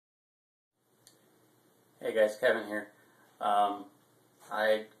Hey guys, Kevin here.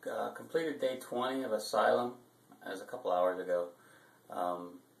 I completed day 20 of ASYLUM as a couple hours ago.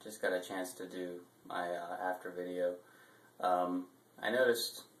 Just got a chance to do my after video. I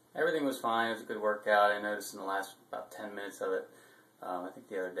noticed everything was fine. It was a good workout. I noticed in the last about 10 minutes of it, I think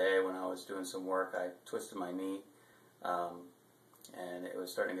the other day when I was doing some work, I twisted my knee, and it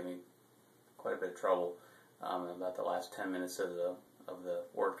was starting to give me quite a bit of trouble in about the last 10 minutes of the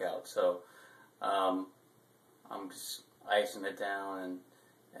workout. So I'm just icing it down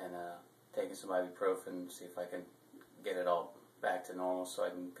and taking some ibuprofen, see if I can get it all back to normal so I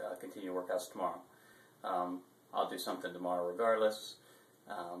can continue workouts tomorrow. I'll do something tomorrow regardless,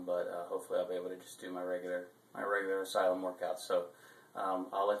 but hopefully I'll be able to just do my regular ASYLUM workout. So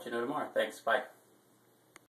I'll let you know tomorrow. Thanks. Bye.